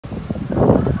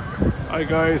Hi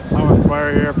guys, Thomas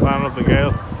Pryor here, Plan of the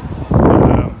Gale.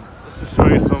 Let's just show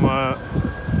you some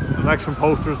election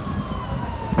posters.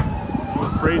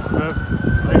 With priests now,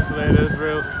 isolate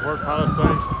Israel, support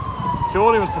Palestine. She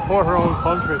won't even support her own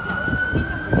country.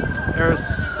 There's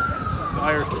the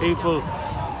Irish people,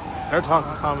 they're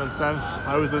talking common sense,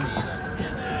 housing,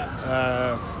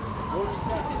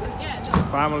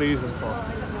 families and stuff.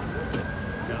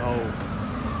 You know,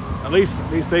 at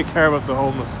least they care about the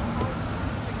homeless.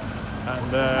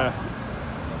 And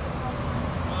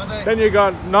then you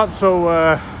got not so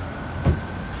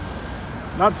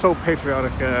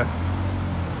patriotic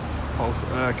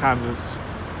candidates.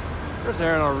 There's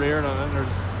Aaron O'Riordan, and then there's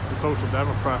the Social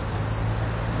Democrats.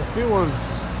 There's a few ones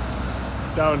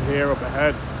down here up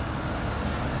ahead.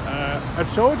 I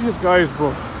showed you guys,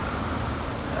 but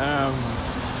I'm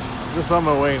just on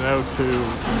my way now to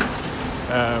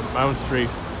Mount Street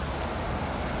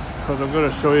because I'm going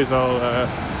to show you all.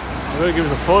 I'm going to give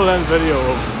you a full length video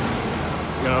of,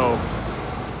 you know,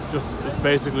 just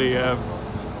basically, you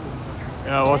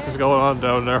know, what's just going on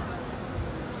down there.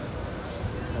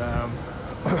 I'm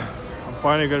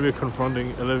finally going to be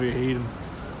confronting Olivia Heaton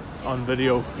on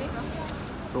video,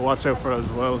 so watch out for that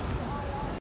as well.